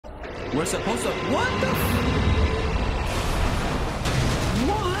We're supposed to. What the?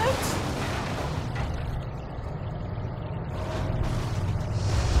 What?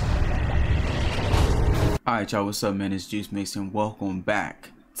 Alright, y'all, what's up, man? It's Juice Mason. Welcome back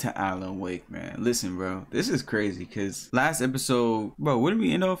to Alan Wake, man. Listen, bro, this is crazy because last episode, bro, where did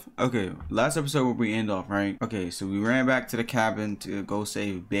we end off? Okay, last episode where we end off, right? Okay, so we ran back to the cabin to go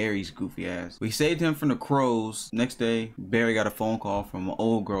save Barry's goofy ass. We saved him from the crows. Next day, Barry got a phone call from an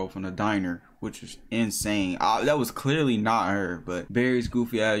old girl from the diner, which was insane. That was clearly not her, but Barry's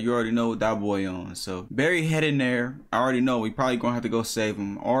goofy ass, you already know what that boy on. So Barry head in there. I already know we probably gonna have to go save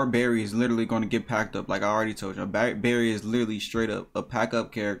him, or Barry is literally gonna get packed up. Like I already told you, Barry is literally straight up a pack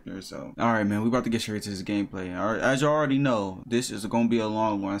up character. So all right, man, we about to get straight to this gameplay. All right, as you already know, this is gonna be a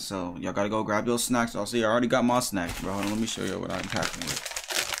long one, so y'all gotta go grab your snacks. I'll see, I already got my snacks, bro. Hold on, let me show you what I'm packing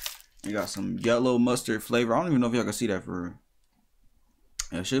with. We got some yellow mustard flavor. I don't even know if y'all can see that for real.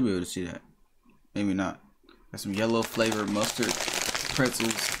 I should be able to see that. Maybe not. Got some yellow flavored mustard,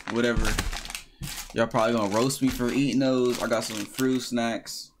 pretzels, whatever. Y'all probably gonna roast me for eating those. I got some fruit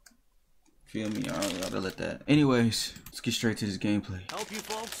snacks. Feel me? Y'all gotta let that. Anyways, let's get straight to this gameplay. Help you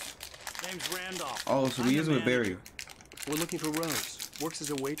folks? Name's Randolph. Oh, so we is with Barry. We're looking for Rose. Works as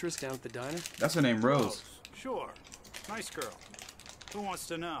a waitress down at the diner. That's her name, Rose. Sure. Nice girl. Who wants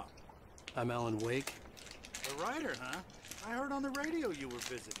to know? I'm Alan Wake. The writer, huh? I heard on the radio you were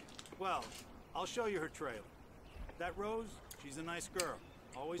visiting. Well, I'll show you her trailer. That Rose, she's a nice girl.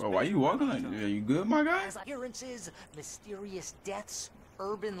 Always. Bro, why you walking like? Are you good, my guy? Appearances, mysterious deaths,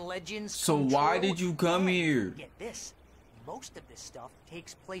 urban legends. So why did you come here? Get this. Most of this stuff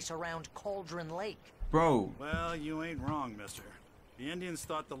takes place around Cauldron Lake. Bro. Well, you ain't wrong, mister. The Indians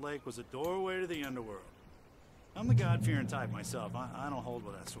thought the lake was a doorway to the underworld. I'm the God-fearing type myself. I don't hold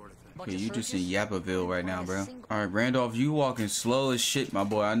with that sort of thing. Okay, you just in Yappaville right now, bro. Alright, Randolph, you walking slow as shit, my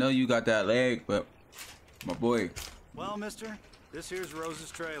boy. I know you got that leg, but my boy. Well, mister, this here's Rose's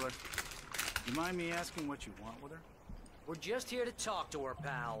trailer. You mind me asking what you want with her? We're just here to talk to her,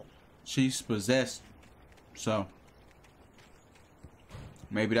 pal. She's possessed. So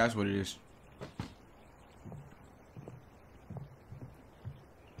maybe that's what it is.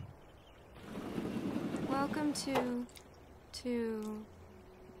 Welcome to...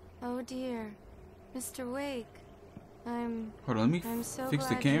 Oh dear, Mr. Wake. Hold on, let me so fix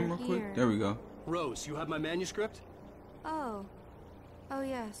the glad camera you're quick. here. There we go. Rose, you have my manuscript? Oh. Oh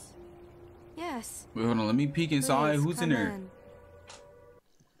yes. Yes. Wait, hold on, let me peek inside. Please, Who's in come there?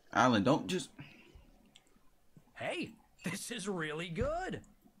 Alan, don't just... Hey, this is really good.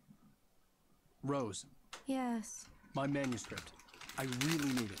 Rose, Yes, my manuscript. I really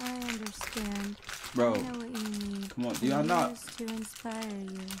need it. I understand. Bro, I know what you need. come on, do y'all not... To inspire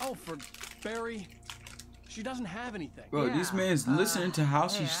you. Oh, for Barry. She doesn't have anything. Bro, Yeah, this man's listening to how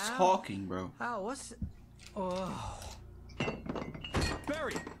she's Al? talking, bro. Oh, what's... Oh.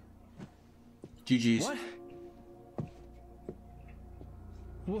 Barry! GG's. What?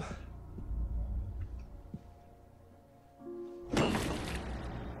 What?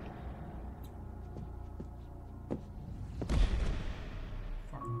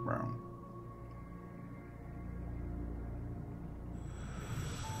 Brown.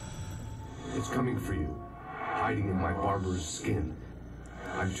 It's coming for you, hiding in my barber's skin.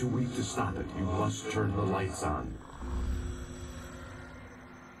 I'm too weak to stop it. You must turn the lights on.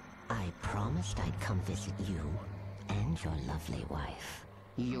 I promised I'd come visit you and your lovely wife.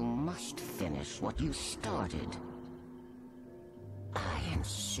 You must finish what you started. I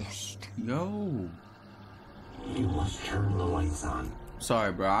insist. Yo. You must turn the lights on.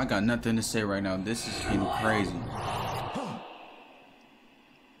 Sorry, bro. I got nothing to say right now. This is getting crazy.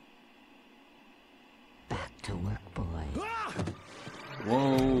 Back to work, boy.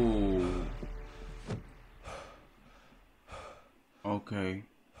 Whoa. Okay.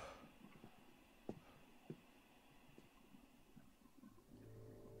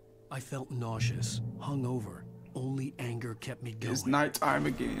 I felt nauseous, hungover. Only anger kept me going. It's nighttime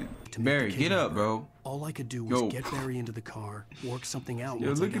again. To make Barry, the get kid up, better. bro. All I could do was Yo. get Barry into the car, work something out. Yo,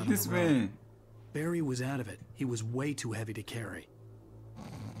 once I look got at on this the road. man. Barry was out of it. He was way too heavy to carry.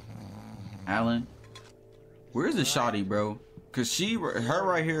 Alan, where's the shotty, bro? Cause her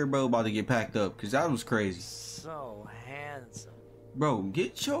right here, bro, about to get packed up. Cause that was crazy. So handsome. Bro,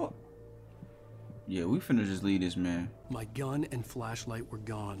 get your... Yeah, we finna just leave this man. My gun and flashlight were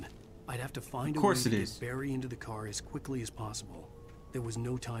gone. I'd have to find a Of way course to it get is. Barry into the car as quickly as possible. There was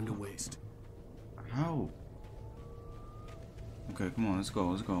no time to waste. How? Okay, come on, let's go,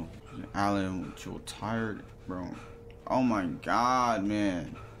 let's go. Alan, you're tired, bro. Oh my god,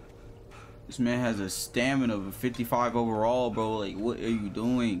 man. This man has a stamina of a 55 overall, bro. Like, what are you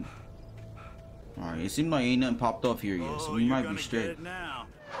doing? All right, it seems like ain't nothing popped off here yet, so we might be straight. Now.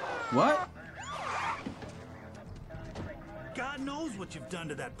 What? God knows what you've done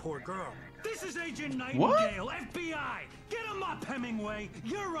to that poor girl. This is Agent Nightingale, FBI! Get him up, Hemingway!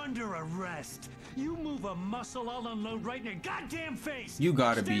 You're under arrest! You move a muscle, I'll unload right in your goddamn face! You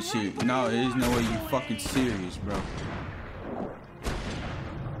gotta be Stay serious. right No, where you there's no are, way you Hemingway! fucking serious, bro.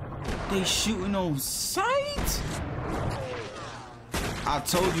 They shooting on sight? I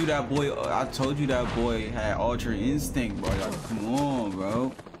told you that boy had ultra instinct, bro. Like, come on,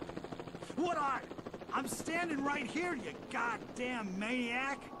 bro. What are? I'm standing right here, you goddamn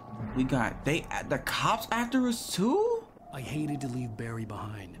maniac. The cops after us too? I hated to leave Barry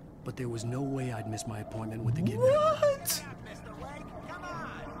behind, but there was no way I'd miss my appointment with the kidnapper. What?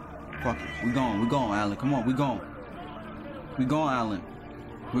 Fuck it. We going, Alan. Come on, we going, Alan.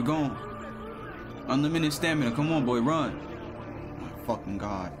 We're going. Unlimited stamina. Come on, boy, run. Oh, my fucking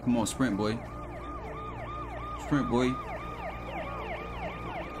God. Come on, sprint, boy. Sprint, boy.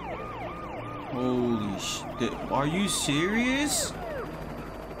 Holy shit. Are you serious?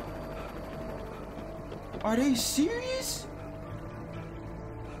 Are they serious?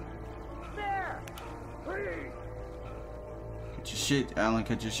 Catch your shit, Alan.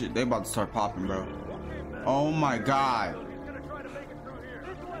 Catch your shit. They about to start popping, bro. Oh my God.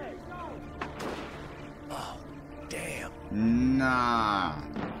 Oh, damn. Nah.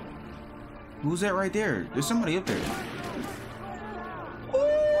 Who's that right there? There's somebody up there.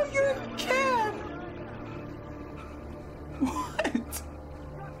 Oh, you're a cab. What?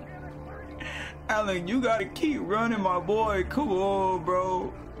 Alan, you gotta keep running, my boy. Come on,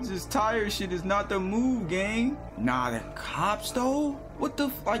 bro. This tire shit is not the move, gang. Nah, the cops though? What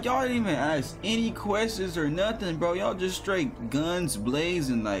the like? Y'all didn't even ask any questions or nothing, bro. Y'all just straight guns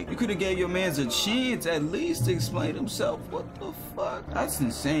blazing. Like, you could have gave your mans a chance at least to explain himself. What the fuck? That's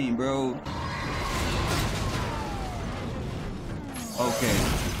insane, bro.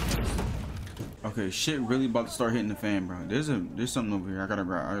 Okay, shit really about to start hitting the fan, bro. There's something over here. I gotta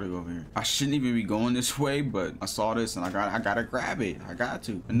go over here. I shouldn't even be going this way, but I saw this and I gotta grab it. I got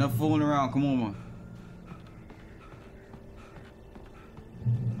to. Enough fooling around. Come on, man.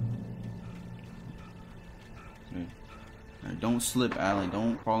 Hey, don't slip, Alan.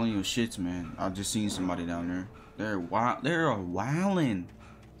 Don't fall in your shits, man. I just seen somebody down there. They're wild. They are wilding.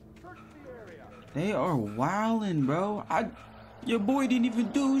 They are wilding, bro. Your boy didn't even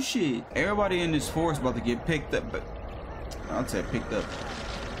do shit. Everybody in this force about to get picked up, but I'll say picked up.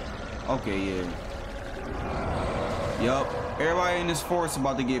 Okay, yeah. Yup. Everybody in this force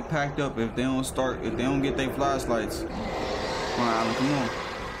about to get packed up if they don't get their flashlights. Come on, Alan, come on.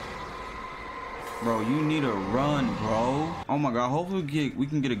 Bro, you need to run, bro. Oh my God, hopefully we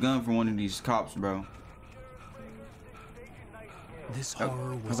can get a gun from one of these cops, bro. This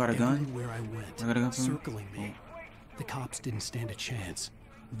horror was I got a gun? everywhere I went, I got a gun for him? circling me. The cops didn't stand a chance.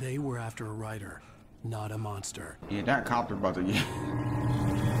 They were after a writer, not a monster. Yeah, that copter about to get.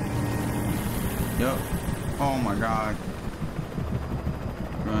 Yup. Oh my God.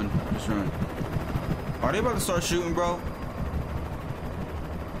 Run. Just run. Are they about to start shooting, bro?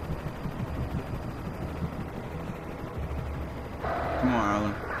 Come on,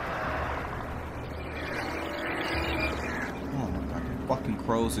 Alan. Oh my God. Fucking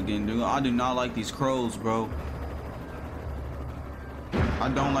crows again, dude. I do not like these crows, bro. I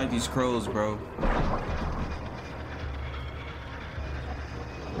don't like these crows, bro.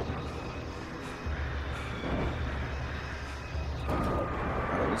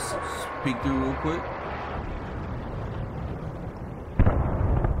 Alright, let's peek through real quick.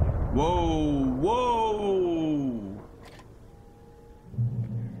 Whoa, whoa.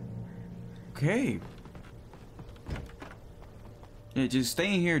 Okay. Yeah, just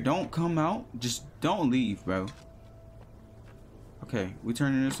stay in here. Don't come out. Just don't leave, bro. Okay, we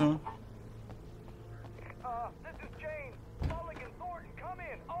turning this on? This is James. Mulligan, Thornton, come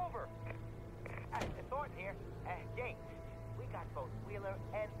in. Over. Thornton here. James, we got both Wheeler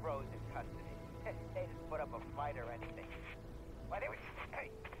and Rose in custody. They didn't put up a fight or anything. Why, they were...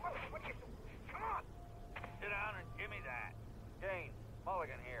 Hey, what you... Come on. Sit down and give me that. James,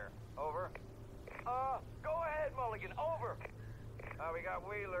 Mulligan here. Over. Go ahead, Mulligan. Over. We got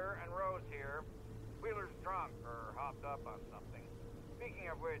Wheeler and Rose here. Wheeler's drunk or hopped up on something.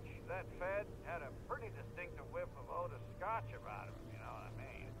 Speaking of which, that Fed had a pretty distinctive whiff of Otis Scotch about him, you know what I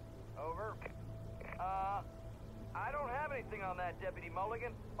mean? Over. I don't have anything on that, Deputy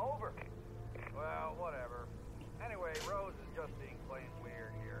Mulligan. Over. Well, whatever. Anyway, Rose is just being plain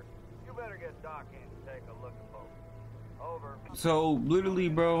weird here. You better get Doc in to take a look at both. Over. So literally,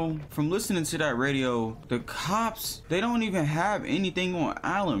 bro, from listening to that radio, the cops, they don't even have anything on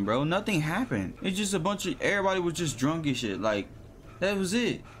Alan, bro. Nothing happened. It's just a bunch of, everybody was just drunk and shit. Like, that was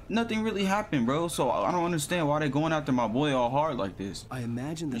it. Nothing really happened, bro. So I don't understand why they going after my boy all hard like this. I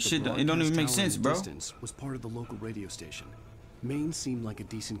imagine that shit, the it don't even make broadcast tower sense, in the bro. distance was part of the local radio station. Maine seemed like a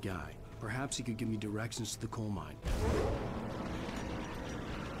decent guy. Perhaps he could give me directions to the coal mine.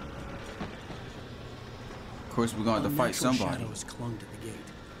 Of course, we're going to have to fight somebody. Shadows clung to the gate.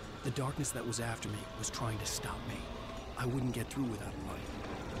 The darkness that was after me was trying to stop me. I wouldn't get through without light.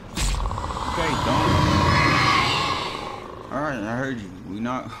 Okay, don't. All right, I heard you. We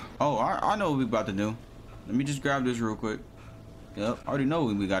not. Oh, I know what we about to do. Let me just grab this real quick. Yep, I already know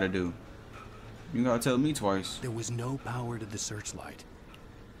what we gotta do. You gotta tell me twice. There was no power to the searchlight.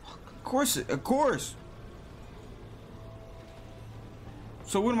 Of course, of course.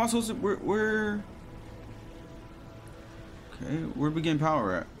 So what am I supposed to? Where? Okay, where we getting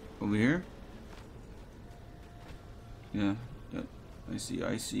power at? Over here? Yeah. Yep. I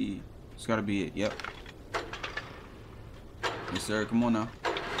see. It's gotta be it. Yep. Yes, sir. Come on now.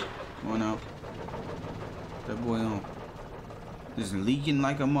 Come on now. That boy on. Just leaking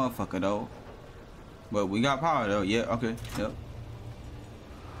like a motherfucker though. But we got power though. Yeah. Okay. Yep.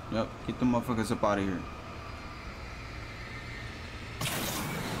 Yep. Get the motherfuckers up out of here.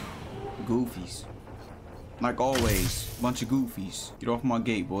 Goofies. Like always. Bunch of goofies. Get off my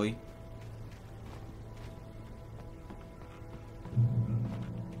gate, boy.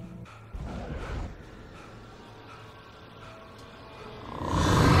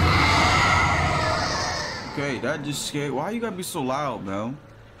 Okay, that just scared. Why you gotta be so loud, bro?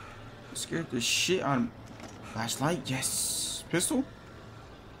 Scared the shit out of me. Flashlight, yes. Pistol?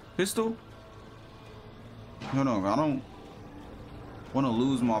 Pistol? No, I don't want to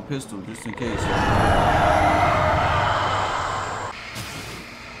lose my pistol just in case.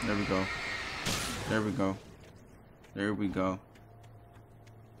 There we go. There we go. There we go.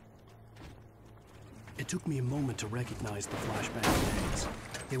 It took me a moment to recognize the flashbang grenades.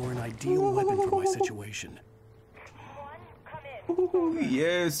 They were an ideal weapon for my situation. Ooh,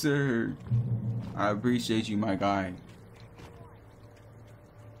 yes, sir. I appreciate you, my guy.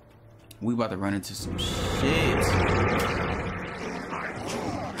 We about to run into some shit.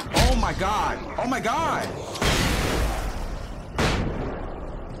 Oh my god. Oh my god.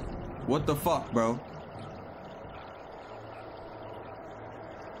 What the fuck, bro?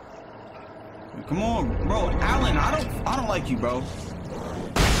 Come on, bro. Alan, I don't like you, bro.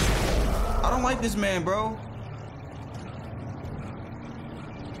 I don't like this man, bro.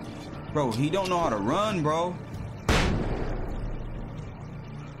 Bro, he don't know how to run, bro.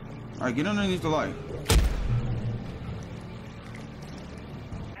 Alright, get underneath the light.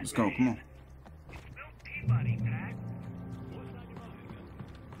 Let's go, come on.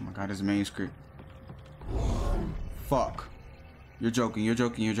 Oh my god, this main script. Fuck. You're joking, you're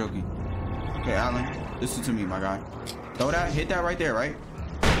joking, you're joking. Okay, Alan, listen to me, my guy. Throw that, hit that right there, right?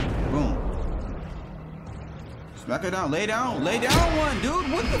 Boom. Smack it down, lay down one,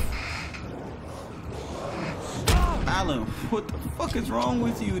 dude. What the Alan, what the fuck is wrong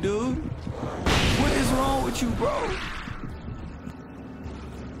with you, dude? What is wrong with you, bro?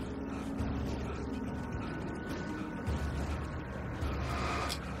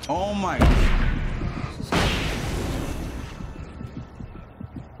 Oh my.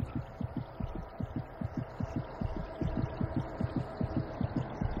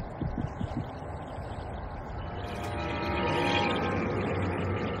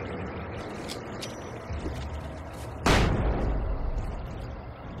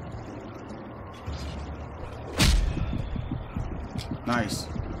 Nice.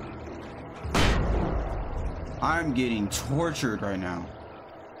 I'm getting tortured right now.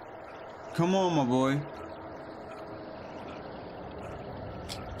 Come on, my boy.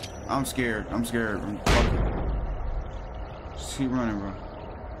 I'm scared. I'm scared. Just keep running, bro.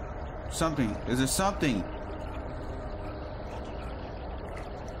 Something. Is there something?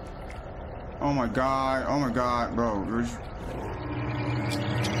 Oh my god. Oh my god, bro.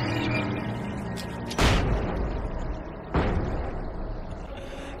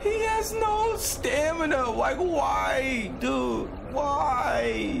 He has no stamina. Like, why, dude?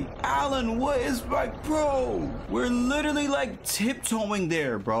 Why? Alan, what is like, bro? We're literally like tiptoeing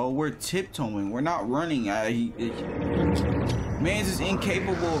there, bro. We're tiptoeing. We're not running. Man's is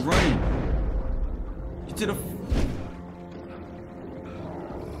incapable of running. Get to the.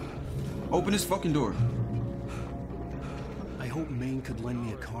 Open this fucking door. I hope Maine could lend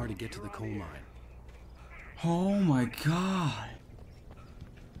me a car to get to the coal mine. Oh my god.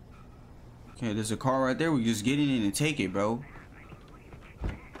 Okay, there's a car right there. We just get in it and take it, bro.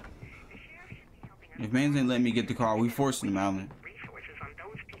 If man ain't letting me get the car, we forcing him, Alan.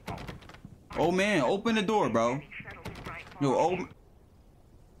 Oh man, open the door, bro. Yo, open.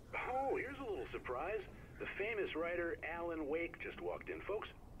 Oh, here's a little surprise. The famous writer Alan Wake just walked in, folks.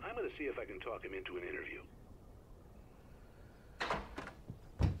 I'm gonna see if I can talk him into an interview.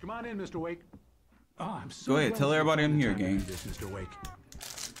 Come on in, Mr. Wake. Oh, I'm so Go ahead, glad tell you everybody found I'm the here, time to gang. do this, Mr. Wake.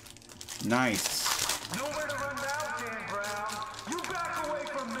 Nice. Nowhere to run now, Dan Brown. You back away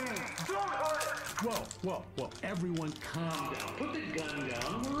from me. Don't hurt it. Whoa. Everyone calm down. Put the gun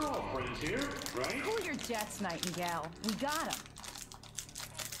down. We're all friends here, right? Cool your jets, Nightingale. We got him.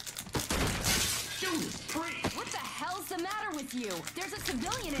 What the hell's the matter with you? There's a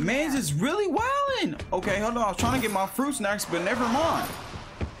civilian in Mans there. is really wildin'. Okay, hold on. I was trying to get my fruit snacks, but never mind.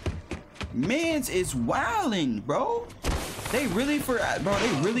 Mans is wildin', bro. They really for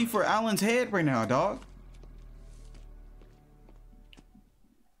Alan's head right now, dog.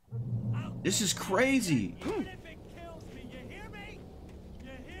 This is crazy.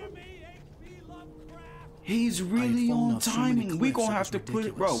 He's really on timing. We gonna have to put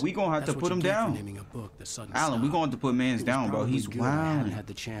it, bro. We gonna have to put him down. Alan, we gonna have to put Mans down, bro. He's I hadn't wild. had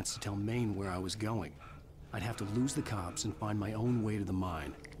the chance to tell Maine where I was going. I'd have to lose the cops and find my own way to the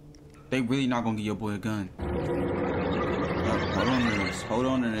mine. They really not gonna give your boy a gun. Hold on to this. Hold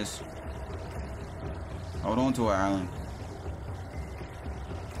on to this. Hold on to it, Alan.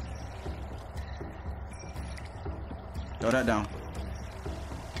 Throw that down.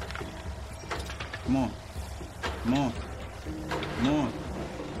 Come on. Come on. Come on.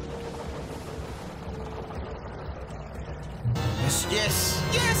 Yes, yes,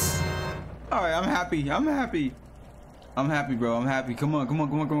 yes! Alright, I'm happy. I'm happy. I'm happy, bro. I'm happy. Come on, come on,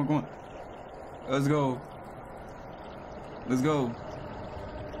 come on, come on, come on. Let's go. Let's go.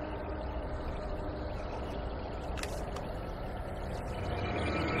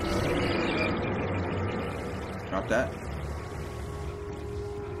 Drop that.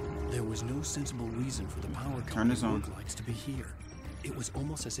 There was no sensible reason for the power Turn this on. company lights to be here. It was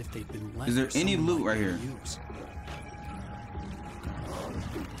almost as if they'd been left. Is there for any someone loot like right me to here? use.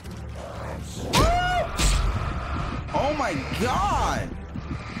 Oh my god!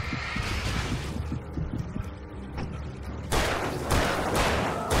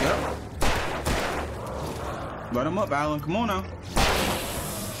 Yep. Let him up, Alan. Come on now.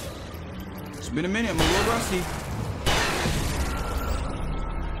 It's been a minute. I'm a little rusty.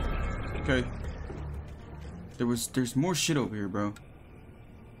 Okay. There's more shit over here, bro.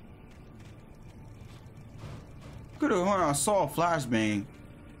 Could've, I saw a flashbang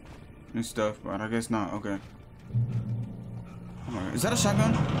and stuff, but I guess not. Okay. Alright. Is that a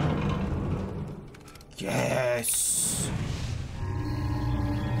shotgun? Yes.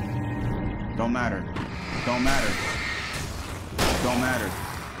 Don't matter. Don't matter. Don't matter.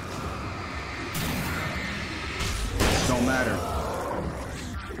 Don't matter.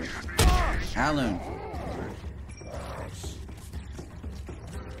 Alan.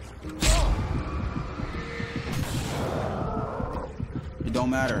 It don't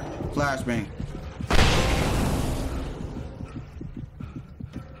matter. Flashbang.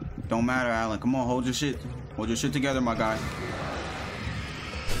 Don't matter, Alan. Come on, hold your shit. Hold your shit together, my guy.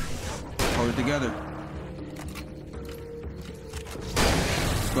 Hold it together.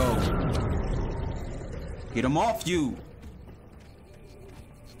 Let's go. Get him off you.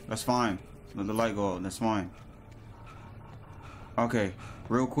 That's fine. Let the light go out. That's fine. Okay,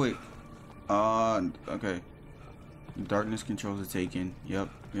 real quick. Okay. Darkness controls are taken. Yep,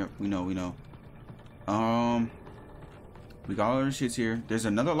 we know. We got all our shits here. There's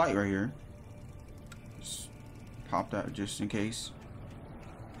another light right here. Just pop that just in case.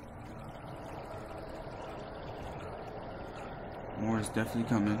 More is definitely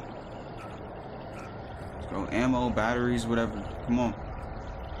coming. Let's go. Ammo, batteries, whatever. Come on.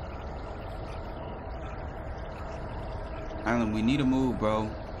 Alan, we need to move, bro.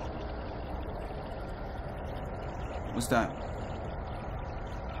 What's that?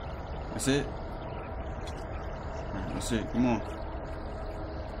 That's it? Alright, that's it. Come on.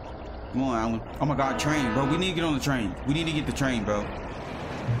 Come on, Alan. Oh my god, train, bro. We need to get on the train. We need to get the train, bro.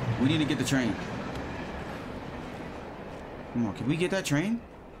 We need to get the train. Come on, can we get that train?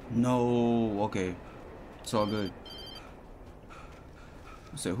 No. Okay. It's all good.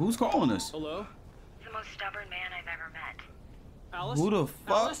 I said, who's calling us? Hello? The most stubborn man I've ever met. Alice? Who the fuck?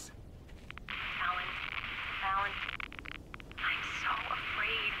 Alice? Alan. I'm so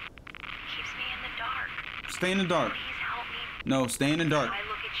afraid. Keeps me in the dark. Stay in the dark. Please help me. No, stay in the dark. I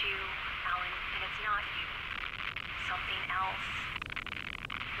look at you, Alan, and it's not you. Something else.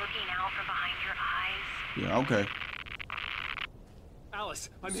 Looking out from behind Yeah, okay. Alice,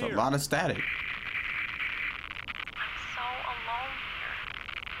 I'm It's here. a lot of static. I'm so alone here.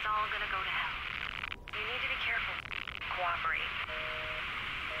 It's all gonna go to hell. You need to be careful. Cooperate.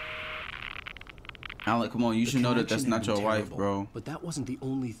 Alec, come on, you should know that that's not your wife, bro. But that wasn't the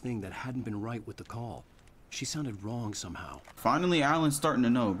only thing that hadn't been right with the call. She sounded wrong somehow. Finally, Alan's starting to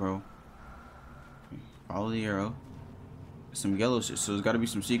know, bro. Follow the arrow. Some yellow shit, so there's got to be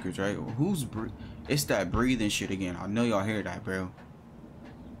some secrets, right? Who's it's that breathing shit again. I know y'all hear that, bro.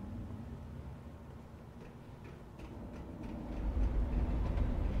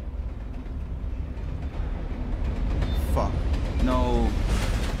 Fuck. No.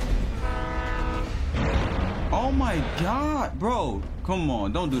 Oh my god, bro. Come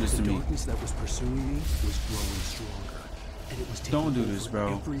on, don't do this to me. The darkness that was pursuing me was growing stronger, and it was taking Don't do this,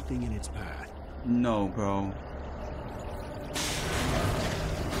 bro. everything in its path. No, bro.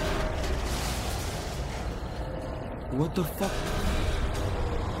 What the fuck?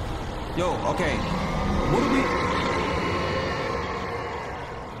 Yo, okay. What do we...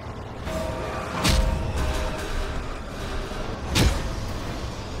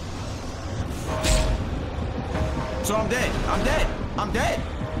 So I'm dead. I'm dead. I'm dead.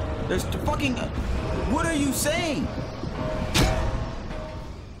 There's the fucking... What are you saying?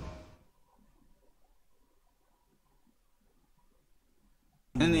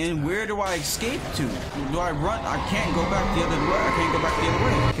 And where do I escape to? Do I run? I can't go back the other way. I can't go back the other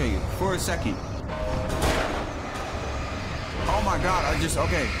way. Okay, for a second. Oh my god,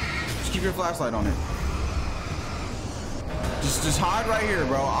 okay. Just keep your flashlight on it. Just hide right here,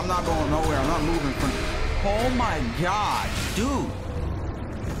 bro. I'm not going nowhere. I'm not moving from... Oh my god, dude.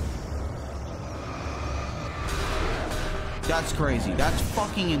 That's crazy. That's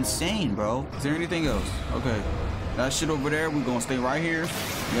fucking insane, bro. Is there anything else? Okay. That shit over there, we're gonna stay right here.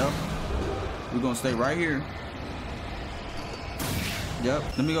 Yep. We're gonna stay right here. Yep.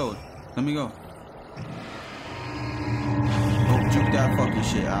 Let me go. Let me go. Oh, juke that fucking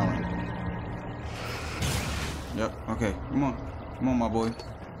shit, Alan. Yep. Okay. Come on. Come on, my boy.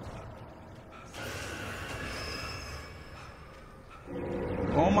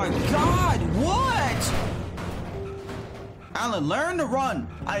 Oh my god! What? Alan, learn to run.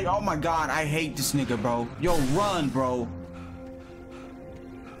 Oh my god, I hate this nigga, bro. Yo, run, bro.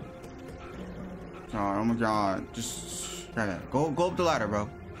 Oh my god, just go up the ladder, bro.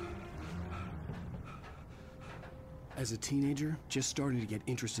 As a teenager, just starting to get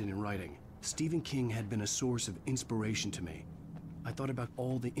interested in writing, Stephen King had been a source of inspiration to me. I thought about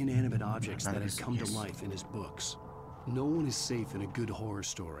all the inanimate objects that had come to life in his books. No one is safe in a good horror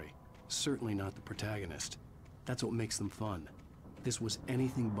story. Certainly not the protagonist. That's what makes them fun. This was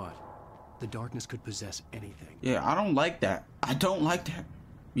anything but. The darkness could possess anything. Yeah, I don't like that. I don't like that.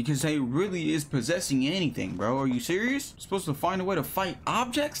 Because they really is possessing anything, bro. Are you serious? Supposed to find a way to fight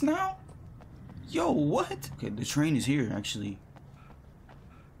objects now? Yo, what? Okay, the train is here, actually.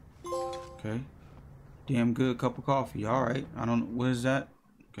 Okay. Damn good cup of coffee. Alright. I don't know. What is that?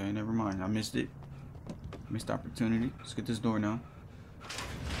 Okay, never mind. I missed it. Missed opportunity. Let's get this door now.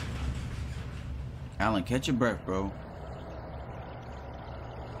 Alan, catch your breath, bro.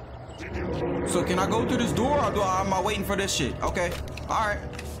 So can I go through this door, or am I waiting for this shit? Okay. Alright.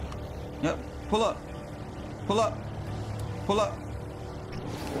 Yep. Pull up. Pull up. Pull up.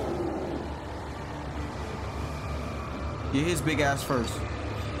 Get his big ass first.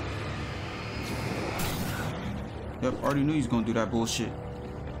 Yep, already knew he was gonna do that bullshit.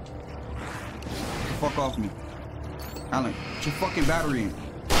 Fuck off me. Alan, put your fucking battery in.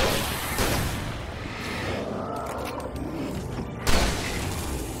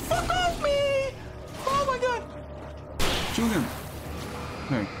 Shoot him.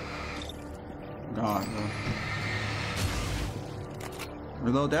 Okay. God, bro.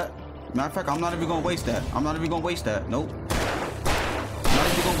 Reload that. Matter of fact, I'm not even gonna waste that. I'm not even gonna waste that. Nope. I'm not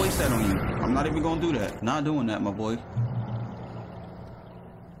even gonna waste that on you. I'm not even gonna do that. Not doing that, my boy.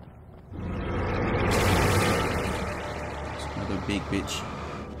 Another big bitch.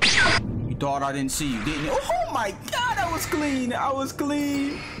 You thought I didn't see you, didn't you? Oh my god, that was clean. I was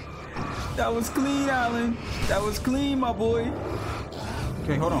clean. That was clean, Alan. That was clean, my boy.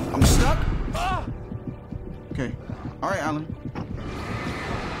 Okay, hold on. I'm stuck. Ah! Okay. All right, Alan.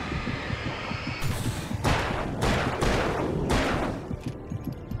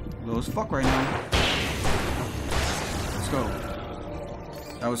 Low as fuck right now. Let's go.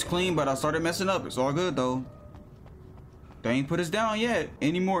 That was clean, but I started messing up. It's all good, though. They ain't put us down yet.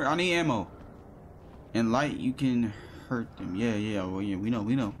 Anymore. I need ammo. And light, you can hurt them. Yeah. Well, yeah, we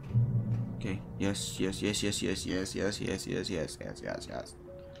know. Okay. Yes.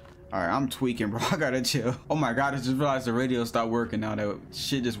 All right, I'm tweaking, bro. I gotta chill. Oh my God, I just realized the radio stopped working now. That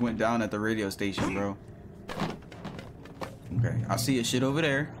shit just went down at the radio station, bro. Okay, I see a shit over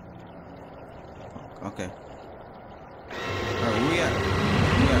there. Okay. All right, where we at?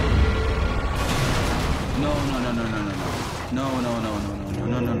 Where we at? No.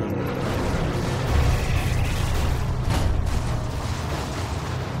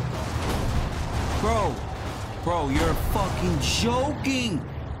 Bro, you're fucking joking.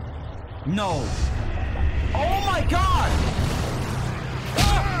 No. Oh my God.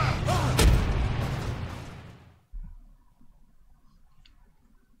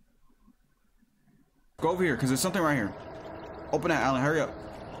 Go over here, because there's something right here. Open that, Alan. Hurry up.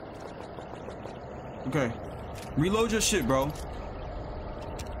 Okay. Reload your shit, bro.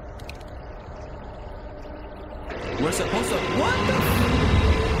 We're supposed to... What the...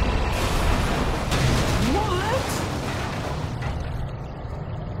 What?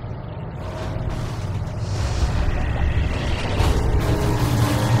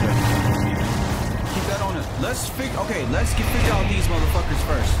 Keep that on it. Let's figure... Okay, let's figure out these motherfuckers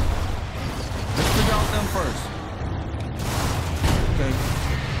first. Let's figure out them first. Okay.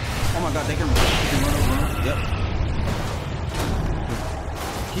 Oh my God, they can run over. Yep.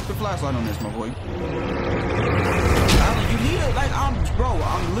 Keep the flashlight on this, my boy. Alan, you need it. Like, I'm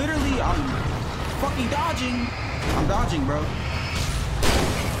fucking dodging. I'm dodging, bro.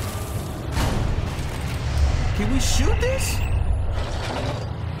 Can we shoot this?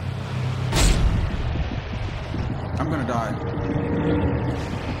 I'm gonna die.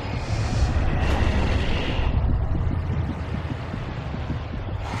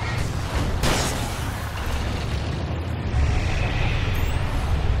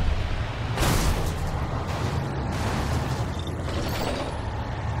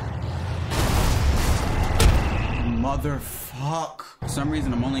 Motherfuck. For some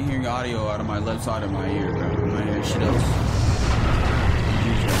reason, I'm only hearing audio out of my left side of my ear, bro. I'm not hearing shit else.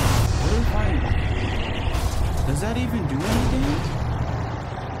 What if I... Does that even do anything?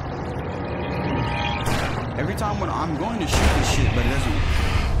 Every time when I'm going to shoot this shit, but it doesn't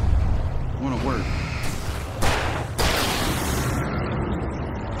want to work.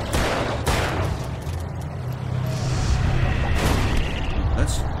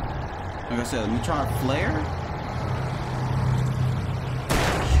 Let's... Like I said, let me try a flare.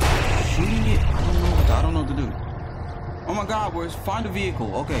 Shooting it, I don't know what to do. Oh my God, where's find a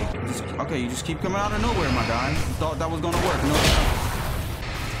vehicle? Okay, you just keep coming out of nowhere, my guy. You thought that was gonna work? No.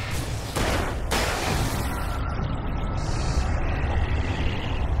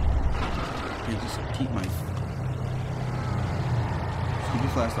 Okay, just keep your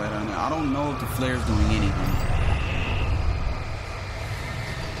flashlight on there. I don't know if the flare's doing anything.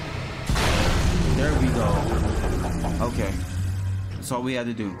 There we go. Okay, that's all we had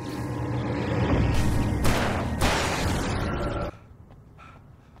to do.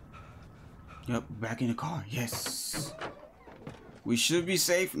 Yep, back in the car. Yes. We should be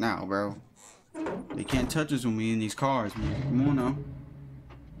safe now, bro. They can't touch us when we in these cars, man. Come on now.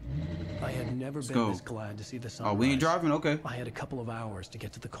 I had never been this glad to see the sunrise. Oh, we ain't driving? Okay. I had a couple of hours to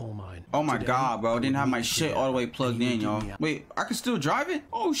get to the coal mine. Oh my God, bro. I didn't have my shit all the way plugged in, y'all. Wait, I can still drive it?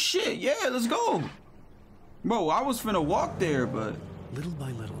 Oh shit, yeah, let's go. Bro, I was finna walk there, but... Little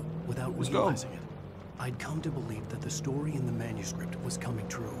by little, without realizing it, I'd come to believe that the story in the manuscript was coming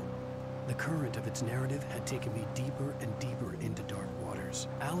true. The current of its narrative had taken me deeper and deeper into dark waters.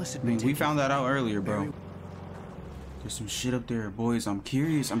 Alice had been we found that out earlier, bro. There's some shit up there, boys. I'm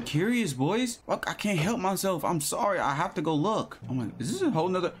curious, boys. Fuck, I can't help myself. I'm sorry. I have to go look. Oh my, is this a whole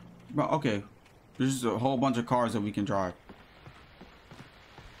nother... Bro, okay. There's just a whole bunch of cars that we can drive.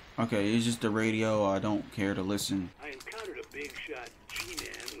 Okay, it's just the radio. I don't care to listen. I encountered a big shot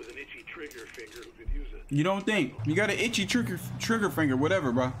G-man with an itchy trigger finger who could use it. You don't think? You got an itchy trigger finger,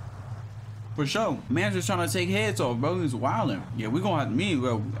 whatever, bro. For sure. Man's just trying to take heads off, bro. He's wilding. Yeah, we gonna have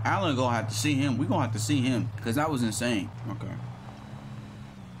Alan gonna have to see him. We gonna have to see him because that was insane. Okay.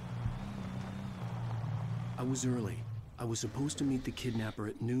 I was early. I was supposed to meet the kidnapper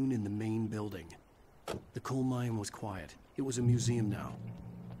at noon in the main building. The coal mine was quiet. It was a museum now.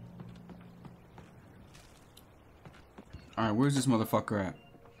 All right, where's this motherfucker at?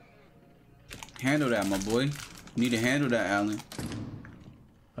 Handle that, my boy. You need to handle that, Alan.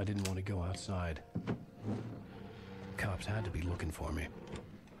 I didn't want to go outside. Cops had to be looking for me.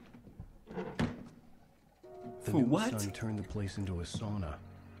 The new sun turned the place into a sauna.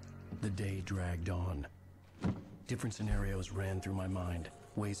 The day dragged on. Different scenarios ran through my mind.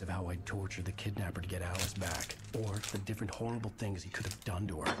 Ways of how I'd torture the kidnapper to get Alice back. Or the different horrible things he could have done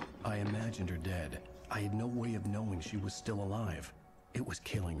to her. I imagined her dead. I had no way of knowing she was still alive. It was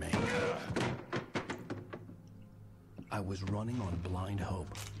killing me. I was running on blind hope.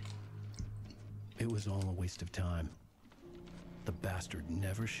 It was all a waste of time. The bastard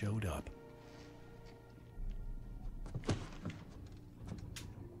never showed up.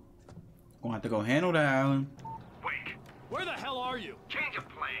 Gonna have to go handle that, Alan. Wake. Where the hell are you? Change of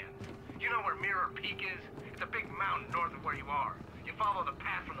plan. You know where Mirror Peak is? It's a big mountain north of where you are. You follow the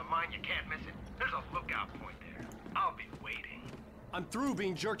path from the mine, you can't miss it. There's a lookout point there. I'll be waiting. I'm through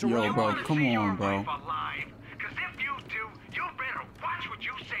being jerked Yo, around. bro, come on, bro. Alive. Cause if you do, you better watch what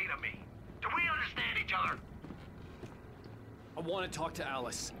you say to me. Do we understand each other? I want to talk to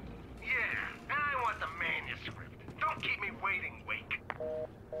Alice. Yeah, and I want the manuscript. Don't keep me waiting, Wake.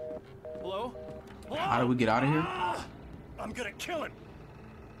 Hello? How do we get out of here? I'm gonna kill him.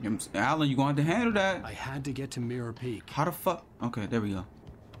 Alan, you gonna have to handle that. I had to get to Mirror Peak. How the fuck? Okay, there we go.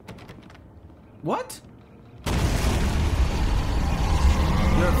 What?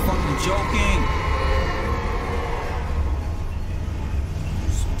 You're fucking joking.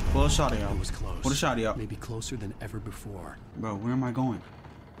 Pull a shot out. It was close. Pull a shot out. Maybe closer than ever before. Bro, where am I going?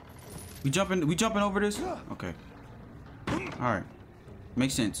 We jumping over this? Okay. Alright.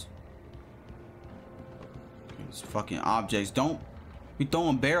 Makes sense. These fucking objects. Don't be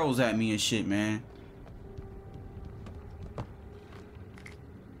throwing barrels at me and shit, man.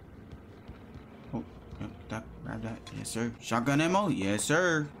 Oh, yep, grab that. Yes, sir. Shotgun ammo? Yes,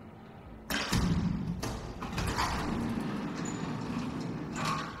 sir.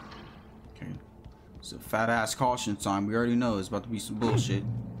 Okay. It's a fat ass caution sign. We already know it's about to be some bullshit.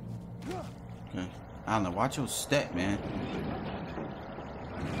 Okay. I don't know. Watch your step, man.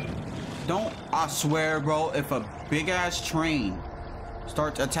 Don't, I swear, bro, if a big ass train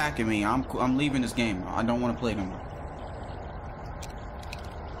starts attacking me, I'm leaving this game. I don't want to play no more.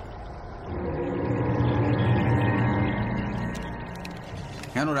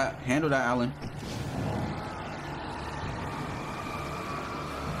 Handle that, Alan.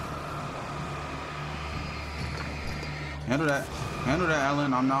 Handle that,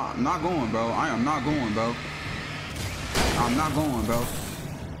 Alan. I'm not going, bro. I am not going, bro. I'm not going, bro.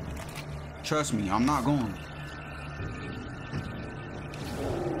 Trust me, I'm not going.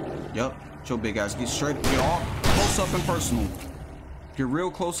 Yup, your big ass. Get straight, get all close up and personal. Get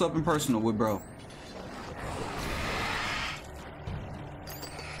real close up and personal with bro.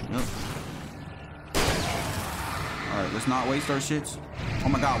 Yep. Alright, let's not waste our shits. Oh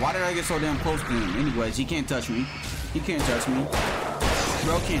my god, why did I get so damn close to him? Anyways, he can't touch me. He can't touch me.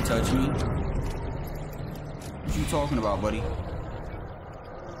 Bro can't touch me. What you talking about, buddy?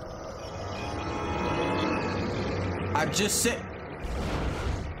 I just said.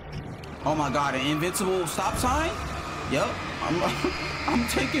 Oh my god, an invincible stop sign? Yep. I'm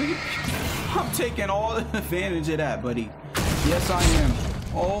taking all advantage of that, buddy. Yes, I am.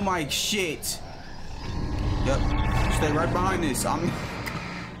 Oh my shit. Yep. Stay right behind this. I'm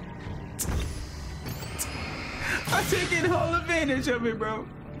taking all advantage of it, bro.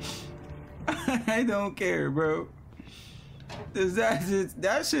 I don't care, bro.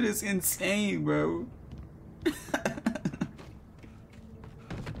 That shit is insane, bro.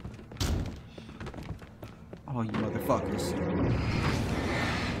 Oh, you motherfuckers.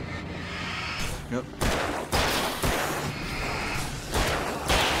 Yep.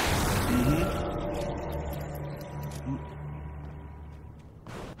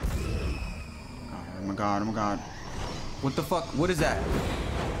 Oh my god, oh my god. What the fuck? What is that?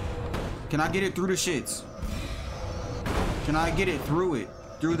 Can I get it through the shits? Can I get it through it?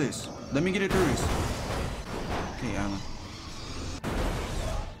 Through this? Let me get it through this. Okay, Alan.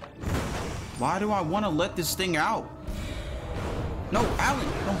 Why do I want to let this thing out? No, Alan.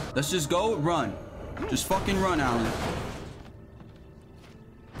 No. Let's just go run. Just fucking run, Alan.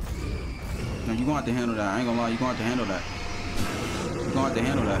 No, you're gonna have to handle that. I ain't gonna lie. You're gonna have to handle that. You're gonna have to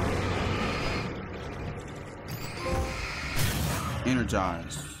handle that.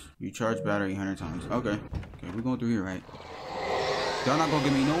 Energize. You charge battery 100 times. Okay. Okay, we're going through here, right? Y'all not gonna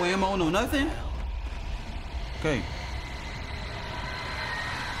give me no ammo, no nothing? Okay.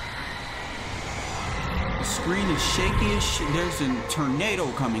 The screen is shaky as shit. There's a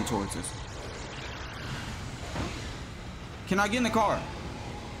tornado coming towards us. Can I get in the car?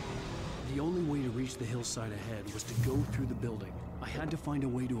 The only way to reach the hillside ahead was to go through the building. I had to find a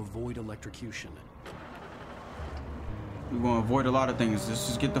way to avoid electrocution. We're gonna avoid a lot of things. Let's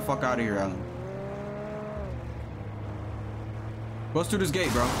just get the fuck out of here, Alan. Bust through this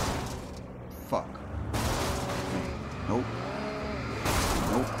gate, bro. Fuck. Nope.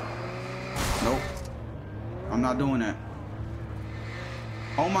 Nope. Nope. I'm not doing that.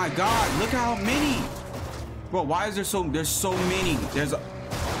 Oh my god, look how many. Bro, why is there's so many? There's a...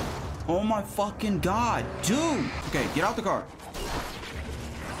 Oh my fucking god, dude. Okay, get out the car.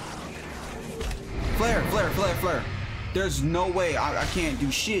 Flare, flare, flare, flare. There's no way. I can't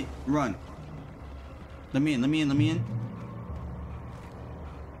do shit. Run. Let me in, let me in, let me in.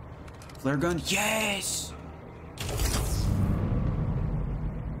 Flare gun. Yes.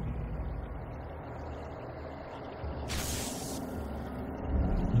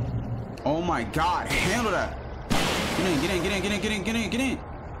 Oh my god, handle that. Get in, get in, get in, get in, get in, get in, get in.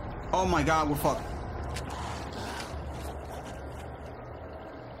 Oh my god, we're fucked.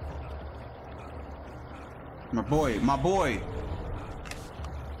 My boy, my boy.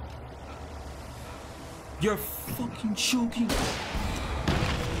 You're fucking joking.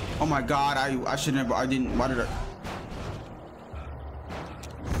 Oh my god, I should never, I didn't, why did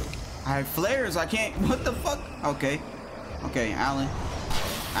I have flares, I can't, what the fuck? Okay. Okay, Alan.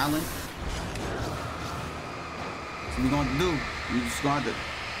 Alan. What we gonna do? We just gonna have to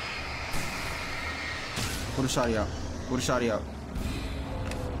pull the shotty out. Pull the shotty out.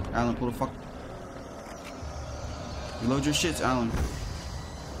 Alan, pull the fuck. Reload your shits, Alan.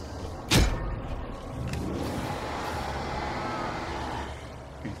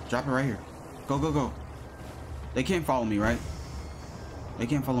 Okay, drop it right here. Go, go, go. They can't follow me, right? They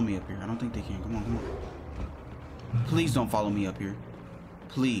can't follow me up here. I don't think they can. Come on, come on. Please don't follow me up here.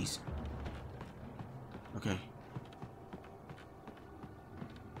 Please. Okay.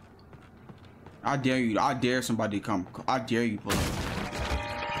 I dare you. I dare somebody to come. I dare you, pull up.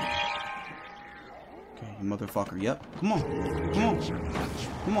 Okay, you motherfucker. Yep. Come on. Come on.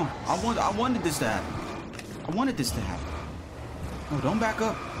 Come on. I wanted this to happen. I wanted this to happen. No, don't back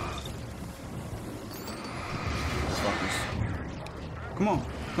up. Fuckers. Come on.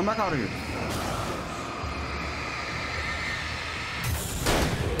 Come back out of here.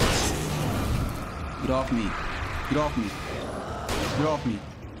 Get off me. Get off me. Get off me.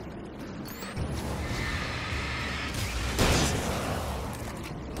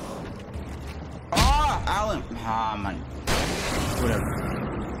 Alan. Ah, man. Whatever.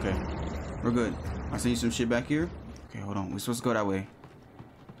 Okay. We're good. I see some shit back here. Okay, hold on. We're supposed to go that way.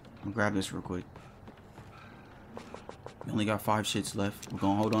 I'll grab this real quick. We only got 5 shits left. We're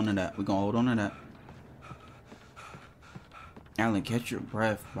gonna hold on to that. We're gonna hold on to that. Alan, catch your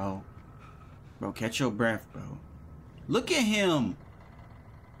breath, bro. Bro, catch your breath, bro. Look at him.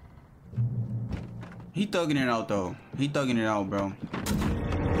 He thugging it out, though. He thugging it out, bro.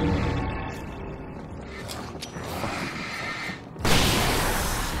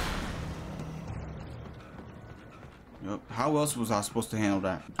 How else was I supposed to handle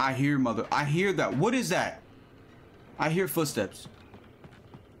that? I hear that. What is that? I hear footsteps.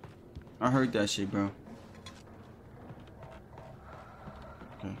 I heard that shit, bro.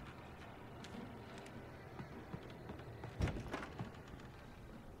 Okay.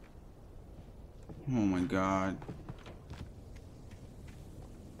 Oh my god.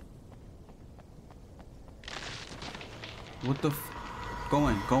 What the f— Go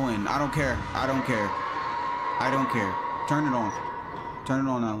in, go in. I don't care. I don't care. I don't care. Turn it on. Turn it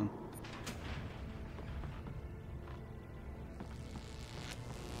on, Alan.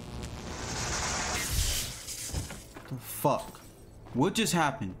 The fuck? What just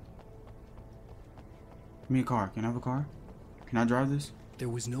happened? Give me a car. Can I have a car? Can I drive this? There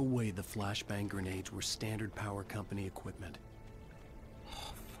was no way the flashbang grenades were standard power company equipment.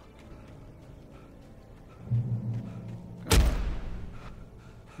 Oh, fuck.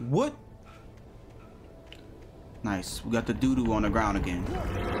 What? Nice. We got the doo-doo on the ground again.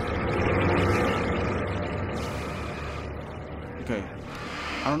 Okay.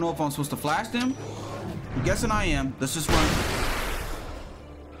 I don't know if I'm supposed to flash them. I'm guessing I am. Let's just run.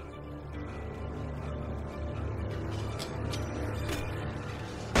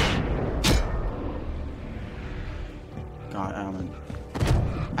 God, Alan.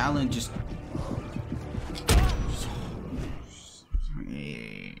 Alan just...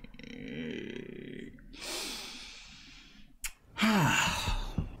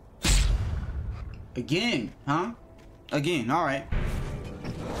 Again, huh? Again, all right.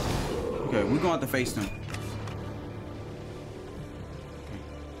 Okay, we're gonna have to face them. Okay.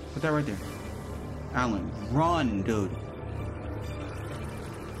 Put that right there. Alan, run, dude.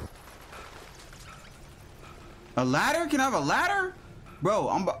 A ladder? Can I have a ladder? Bro,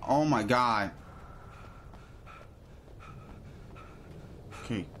 oh my god.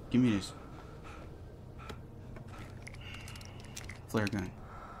 Okay, give me this. Flare gun.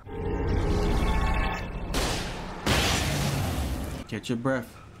 Catch your breath.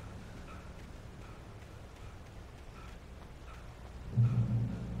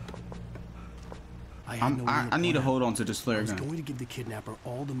 I need to hold on to this flare I was gun. going to give the kidnapper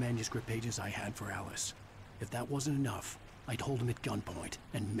all the manuscript pages I had for Alice. If that wasn't enough, I'd hold him at gunpoint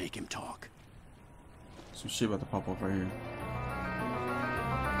and make him talk. Some shit about to pop up right here.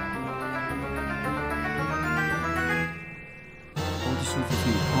 Hold the switch with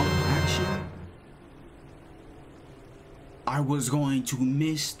me. Pump action? I was going to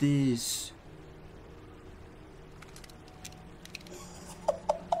miss this.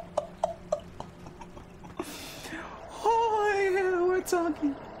 Oh yeah, we're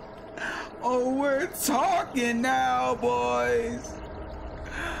talking. Oh, we're talking now, boys.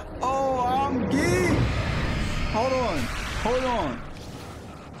 Oh, I'm geek. Hold on.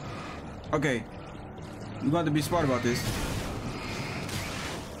 Okay, you got to be smart about this.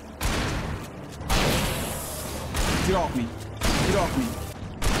 Get off me. Get off me.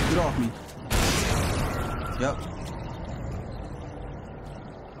 Get off me. Yep.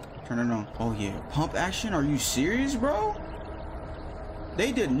 Turn it on. Oh yeah, pump action? Are you serious, bro?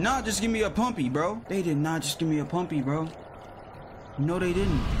 They did not just give me a pumpy, bro. They did not just give me a pumpy, bro. No, they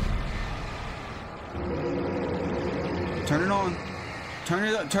didn't. Turn it on. Turn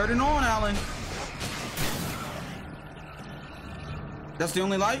it up. Turn it on, Alan. That's the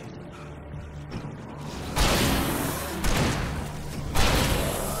only light?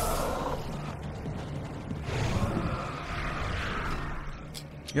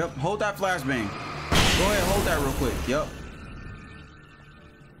 Yep, hold that flashbang. Go ahead, hold that real quick. Yep.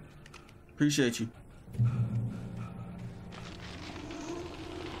 Appreciate you.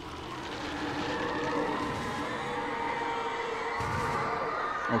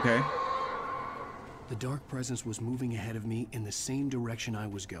 Okay. The dark presence was moving ahead of me in the same direction I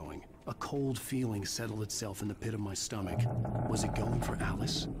was going. A cold feeling settled itself in the pit of my stomach. Was it going for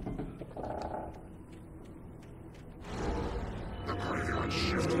Alice?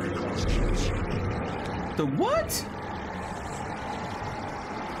 The what?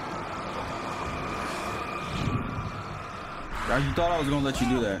 You thought I was gonna let you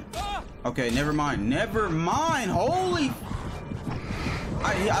do that. Okay, never mind. Never mind. Holy.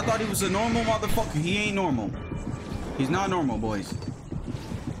 I thought he was a normal motherfucker. He ain't normal. He's not normal, boys.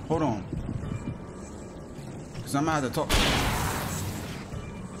 Hold on. Because I'm gonna have to talk.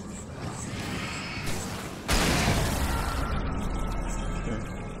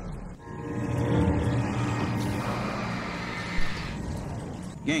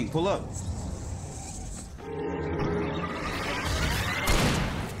 Gang, pull up.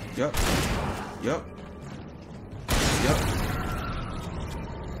 Yep. Yep. Yep.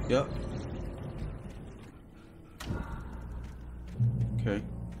 Yep. Okay.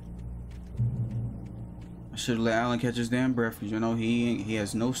 I should have let Alan catch his damn breath, because you know he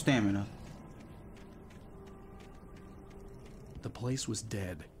has no stamina. The place was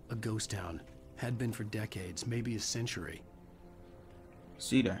dead. A ghost town. Had been for decades, maybe a century.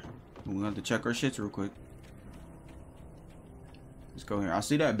 See that? We're gonna have to check our shits real quick. Let's go here. I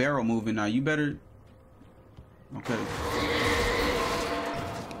see that barrel moving now. You better. Okay.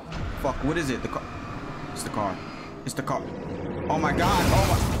 Fuck, what is it? The car. It's the car. It's the car. Oh my god. Oh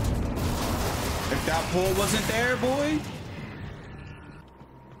my. If that pole wasn't there, boy.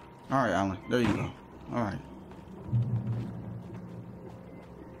 Alright, Alan. There you go. Alright.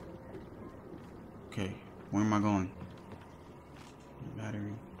 Okay. Where am I going?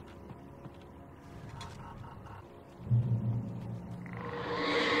 Battery.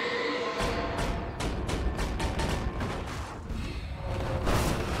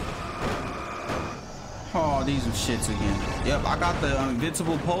 Oh, these are shits again. Yep, I got the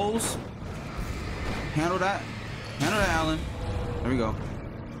invincible poles. Handle that. Handle that, Alan. There we go.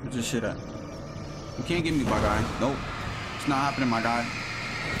 Where's this shit at? You can't get me, my guy. Nope. It's not happening, my guy.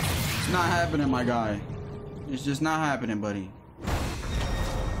 It's not happening, my guy. It's just not happening, buddy.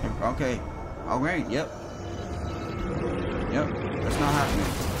 Okay. Alright, yep. Yep. That's not happening.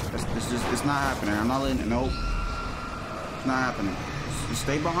 It's not happening. I'm not letting it. Nope. It's not happening. Just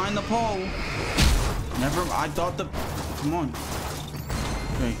stay behind the pole. Never. I thought the. Come on.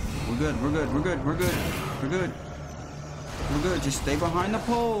 Okay. We're good. We're good. We're good. We're good. We're good. We're good. Just stay behind the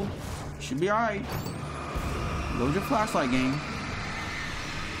pole. Should be alright. Load your flashlight, game.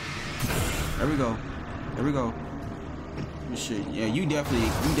 There we go. There we go. Shit. Yeah, you definitely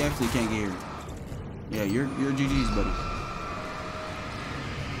can't get here. Yeah, you're GG's, buddy.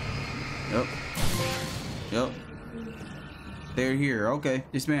 Yep. Yep. They're here. Okay.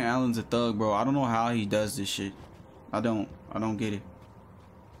 This man Alan's a thug, bro. I don't know how he does this shit. I don't get it.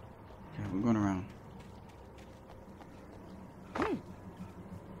 Okay, we're going around.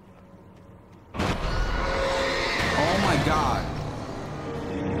 Oh my god.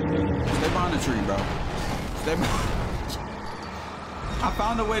 Stay behind the tree, bro. Stay behind. I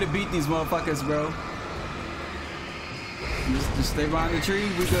found a way to beat these motherfuckers, bro. Just stay behind the tree.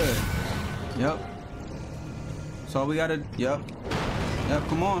 We good. Yep. So we gotta. Yep. Yep.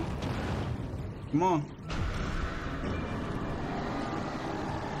 Come on. Come on.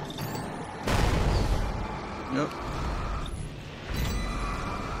 Yep.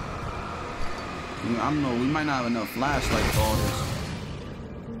 I don't know. We might not have enough flashlight for all this.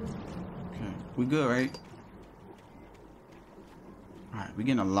 Okay. We good, right? Alright. We're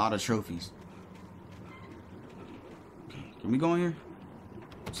getting a lot of trophies. Okay. Can we go in here?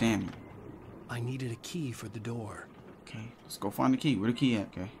 Sammy. I needed a key for the door. Okay. Let's go find the key. Where the key at?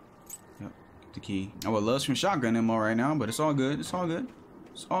 Okay. Yep. The key. I would love some shotgun ammo right now, but it's all good. It's all good.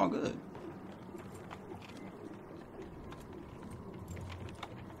 It's all good.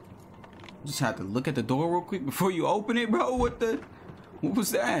 Just had to look at the door real quick before you open it, bro. What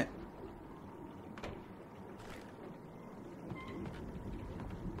was that?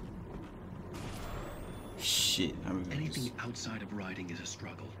 Shit. Anything outside of riding is a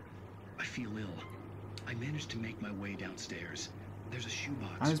struggle. I feel ill. I managed to make my way downstairs. There's a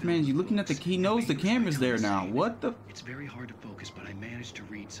shoebox. This man, you looking at the key? He knows the camera's there now. What the? It's very hard to focus, but I managed to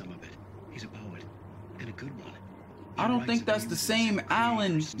read some of it. He's a poet, and a good one. I don't think that's the same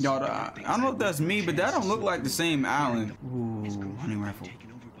Alan. Y'all, I don't know if that's me, but that don't look like the same Alan. Ooh, hunting rifle.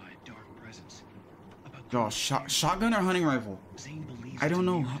 Y'all, shotgun or hunting rifle? I don't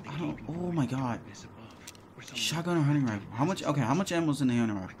know. Oh my god. Shotgun or hunting rifle? How much? Okay, how much ammo's in the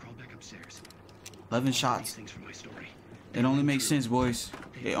hunting rifle? 11 shots. It only makes sense, boys.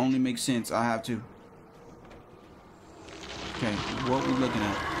 It only makes sense. I have to. Okay, what we looking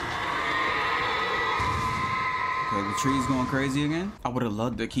at? Okay, the tree's going crazy again. I would have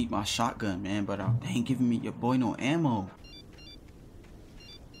loved to keep my shotgun, man, but they ain't giving me your boy no ammo.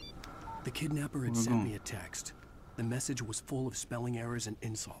 The kidnapper had sent me a text. The message was full of spelling errors and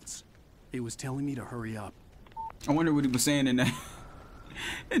insults. It was telling me to hurry up. I wonder what he was saying in that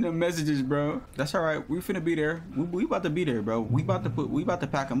in the messages, bro. That's all right. We finna be there. We about to be there, bro. We about to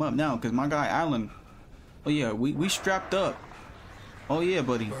pack him up now, cause my guy Alan. Oh yeah, we strapped up. Oh yeah,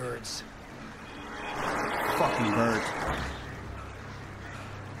 buddy. Birds. Fucking birds.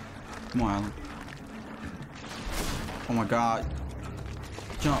 Come on, Alan. Oh my god.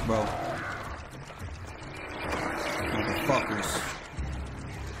 Jump, bro. Motherfuckers.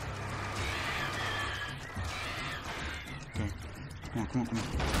 Okay. Come on.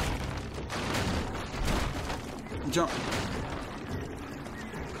 Jump.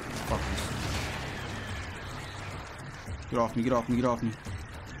 Fuckers. Get off me.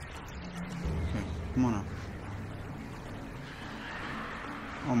 Okay, come on now.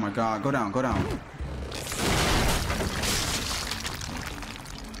 Oh my god, go down.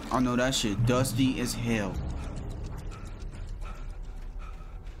 I know that shit dusty as hell.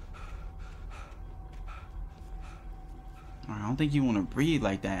 I don't think you want to breathe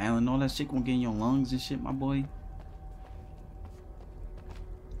like that, Alan. All that shit gonna get in your lungs and shit, my boy.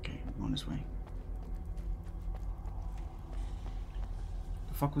 Okay, we're going this way.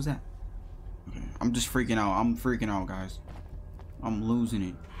 The fuck was that? Okay, I'm just freaking out. I'm freaking out, guys. I'm losing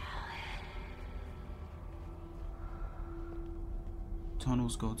it.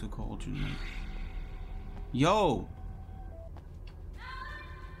 Tunnels go to Cauldron Lake. Yo!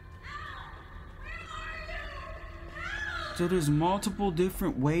 So there's multiple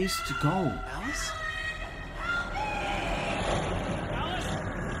different ways to go. Alice?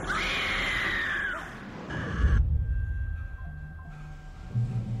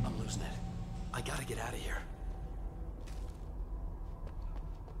 I'm losing it. I gotta get out of here.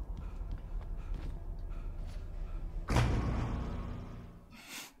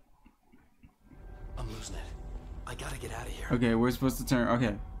 I gotta get out of here. Okay, we're supposed to turn.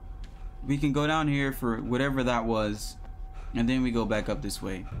 Okay. We can go down here for whatever that was. And then we go back up this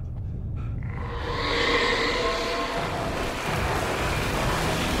way.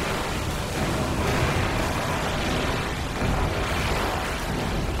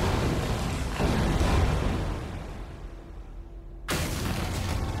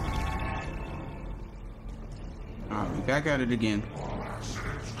 Alright, we back at it again.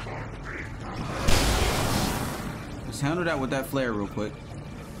 Let's handle that with that flare real quick.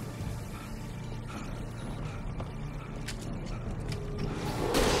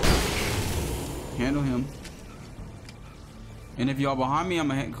 Handle him. And if y'all behind me,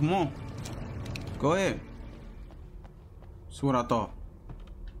 come on. Go ahead. That's what I thought.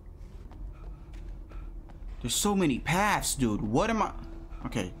 There's so many paths, dude. What am I?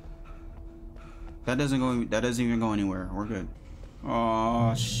 Okay. That doesn't even go anywhere. We're good.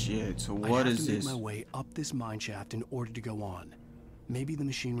 Oh shit. Alright, so I what have is to make this? my way up this mine shaft in order to go on. Maybe the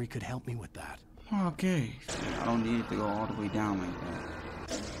machinery could help me with that. Okay. I don't need it to go all the way down like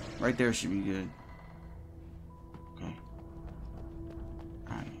that. Right there should be good. Okay.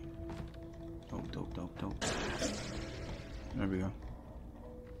 Alright. Dope. There we go.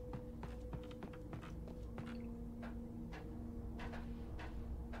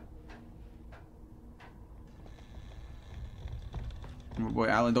 My boy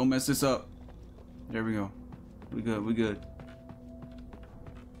Alan, don't mess this up. There we go. We good. Okay.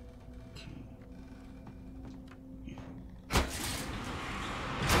 Yeah. Okay,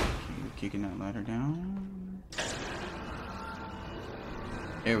 we're kicking that ladder down.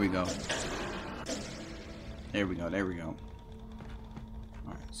 There we go. There we go.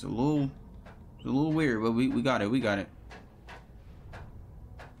 Alright, it's a little weird, but we got it.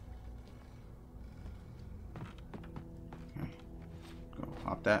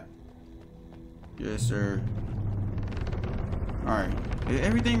 Pop that. Yes, sir. All right. Is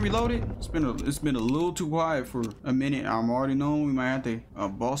everything reloaded? It's been a little too quiet for a minute. I'm already knowing we might have to a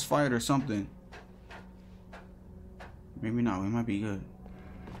boss fight or something. Maybe not. We might be good.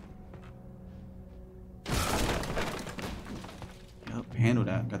 Yep. Handle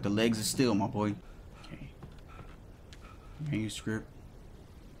that. Got the legs of steel, my boy. Okay. Manuscript.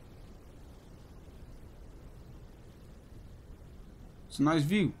 It's a nice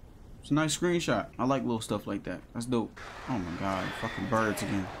view. It's a nice screenshot. I like little stuff like that. That's dope. Oh my god, fucking birds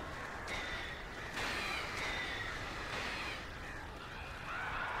again.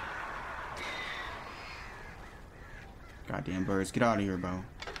 Goddamn birds, get out of here, bro.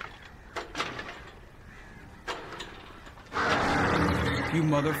 You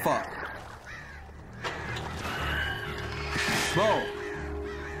motherfucker. Bro.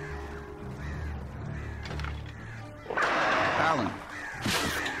 Alan.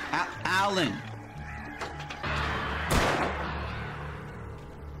 Alan.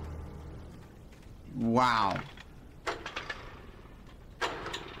 Wow.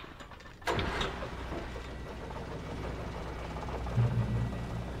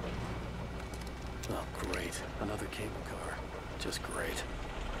 Oh, great. Another cable car. Just great.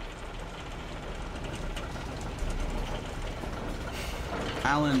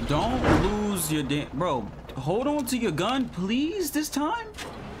 Alan, don't lose your damn... Bro, hold on to your gun, please, this time?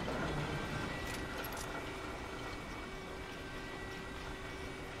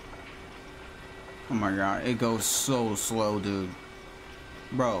 Oh my god, it goes so slow, dude.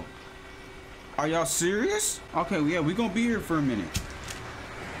 Bro. Are y'all serious? Okay, yeah, we gonna be here for a minute.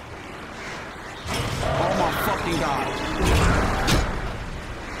 Oh my fucking god.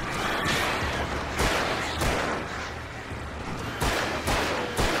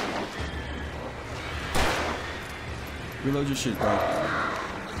 Reload your shit, bro.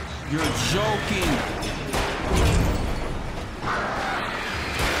 You're joking.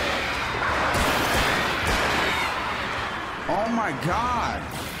 Oh my god.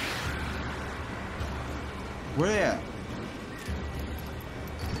 Where they at?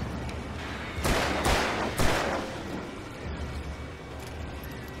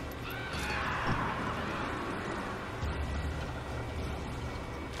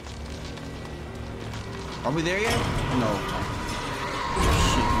 Are we there yet? No.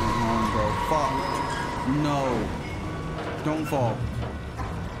 Shit going on, bro. Fuck. No. Don't fall.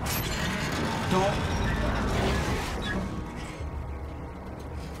 Don't.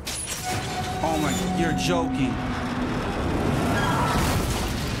 Oh my, you're joking.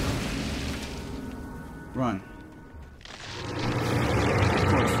 Run. Of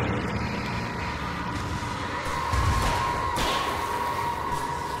course.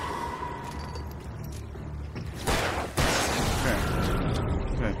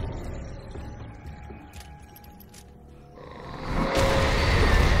 Okay.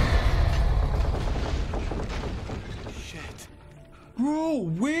 Shit. Bro,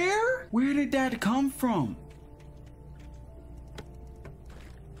 where? Where did that come from?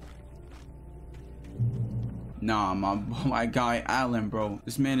 Nah, my guy Alan, bro.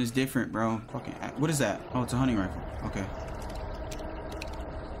 This man is different, bro. Fucking, what is that? Oh, it's a hunting rifle. Okay.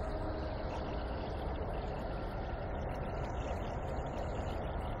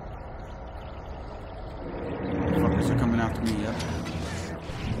 Fuckers are coming after me. Yep.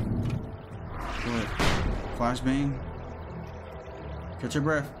 Go ahead. Flashbang. Catch your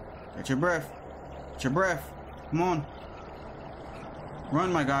breath. Catch your breath. Catch your breath. Come on.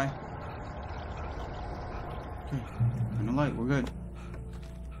 Run, my guy. Okay. Turn the light. We're good.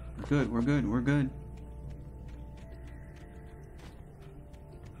 We're good. We're good. We're good.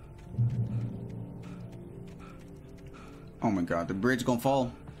 Oh my god. The bridge gonna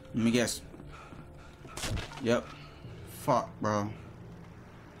fall. Let me guess. Yep. Fuck, bro.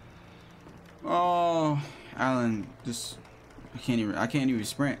 Oh, Alan, just I can't even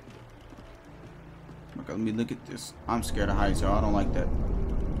sprint. Okay, let me look at this. I'm scared of heights, y'all. I don't like that.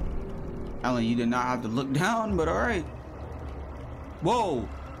 Alan, you did not have to look down, but all right. Whoa.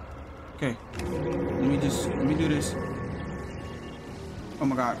 Okay. Let me do this. Oh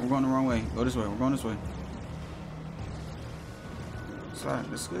my God, we're going the wrong way. Go this way. We're going this way. Sorry,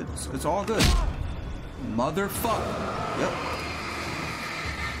 it's good. It's all good. Motherfucker. Yep.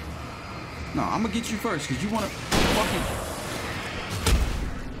 No, I'm gonna get you first because you wanna fucking.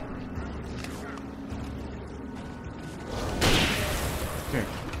 Okay.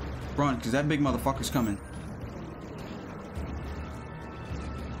 Run, because that big motherfucker's coming.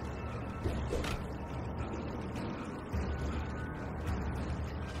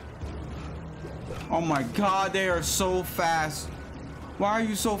 Oh my God, they are so fast. Why are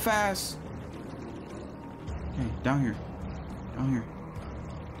you so fast? Okay, down here. Down here.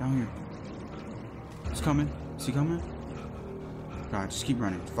 Down here. It's coming. Is he coming? God, just keep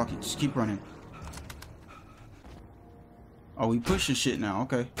running. Fuck it, just keep running. Oh, we pushing shit now.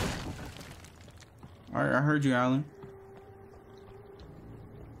 Okay. Alright, I heard you, Alan.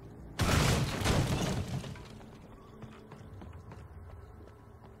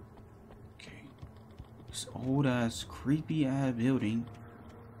 Okay. This old ass, creepy ass building.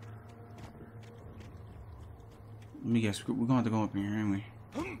 Let me guess, we're gonna have to go up in here, aren't we?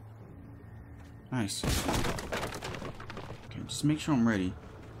 Nice. Okay, just make sure I'm ready.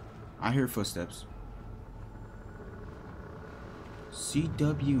 I hear footsteps.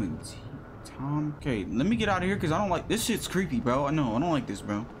 CW and T. Tom. Okay, let me get out of here because I don't like this shit's creepy, bro. I know, I don't like this,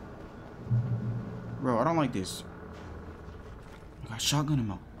 bro. Bro, I don't like this. I got shotgun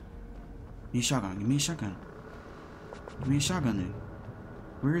ammo. Give me a shotgun. Give me a shotgun. Give me a shotgun then.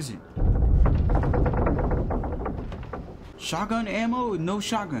 Where is it? Shotgun ammo? No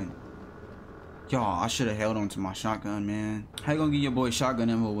shotgun. Y'all, I should have held on to my shotgun, man. How you gonna get your boy shotgun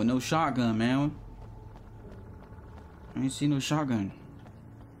ammo with no shotgun, man? I ain't see no shotgun.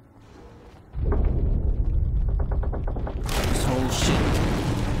 This whole shit.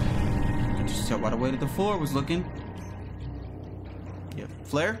 I can just tell by the way that the floor was looking. Yeah,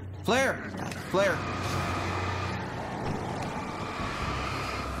 flare? Flare! Flare!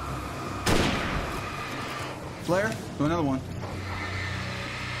 Flare? Do another one.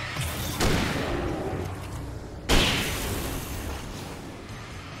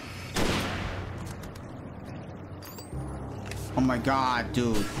 Oh my God,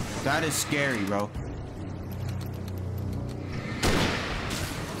 dude. That is scary, bro.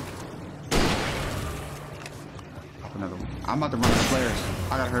 Another one. I'm about to run out of flares.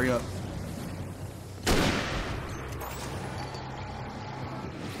 I gotta hurry up.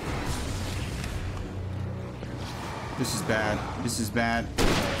 This is bad. This is bad.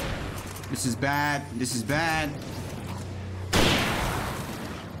 This is bad. This is bad.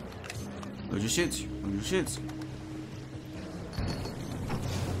 Load your shits. Load your shits.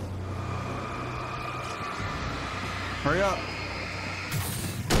 Hurry up.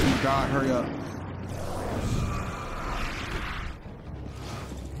 Oh my God, hurry up.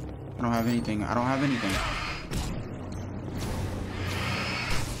 I don't have anything. I don't have anything.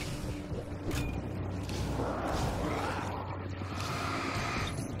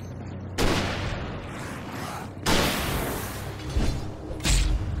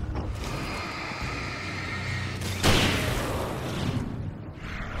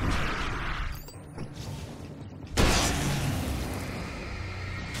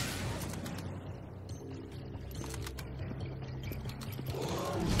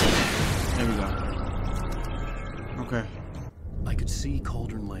 I could see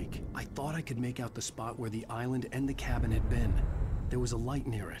Cauldron Lake. I thought I could make out the spot where the island and the cabin had been. There was a light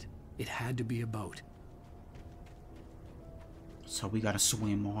near it. It had to be a boat. So we gotta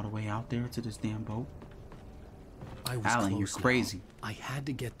swim all the way out there to this damn boat? I was Alan, you're close now. crazy. I had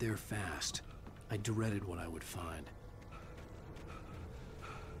to get there fast. I dreaded what I would find.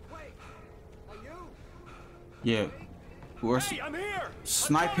 Wait, are you? Yeah. Hey, I'm here!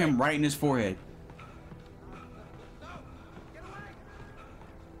 Snipe him right in his forehead.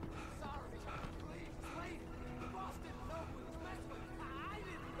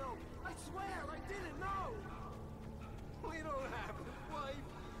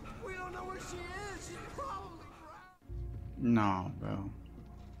 No, bro.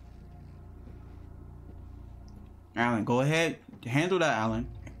 Alan, go ahead. Handle that, Alan.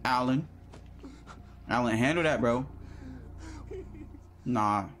 Alan, handle that, bro.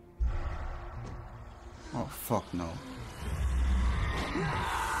 Nah. Oh, fuck no.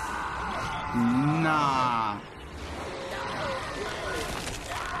 Nah.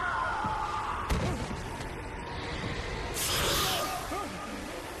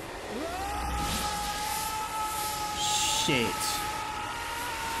 Shit.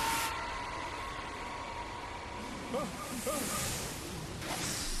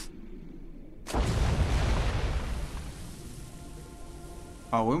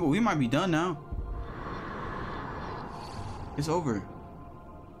 Oh, we might be done now. It's over.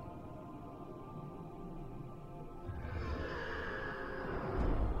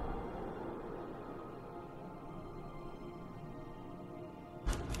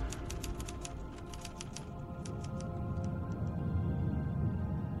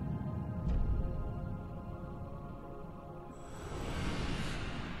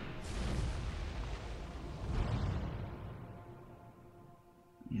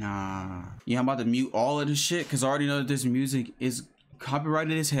 Nah. Yeah, I'm about to mute all of this shit because I already know that this music is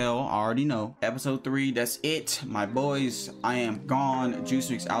copyrighted as hell. I already know. Episode 3, that's it. My boys, I am gone. Juice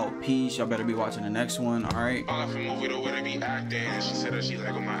Mix out. Peace. Y'all better be watching the next one. All right. All off a movie the way they be acting. She said that she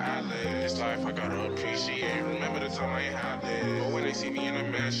like on my eyelid. This life I gotta appreciate. Remember the time I ain't had this. But when they see me in a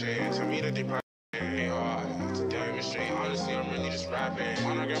mansion, tell me that they probably to demonstrate, honestly, I'm really just rapping.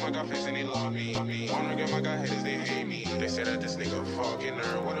 Wanna get my got face and they love me. Wanna get my got haters, they hate me. They say that this nigga fucking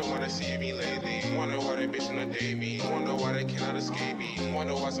nerd. Wouldn't wanna see me lately. Wonder why they bitch wanna date me. Wonder why they cannot escape me.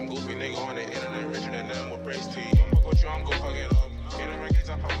 Wonder why some goofy nigga on the internet richer than them with brace teeth. I'ma go you, I'm gon' fuck it up.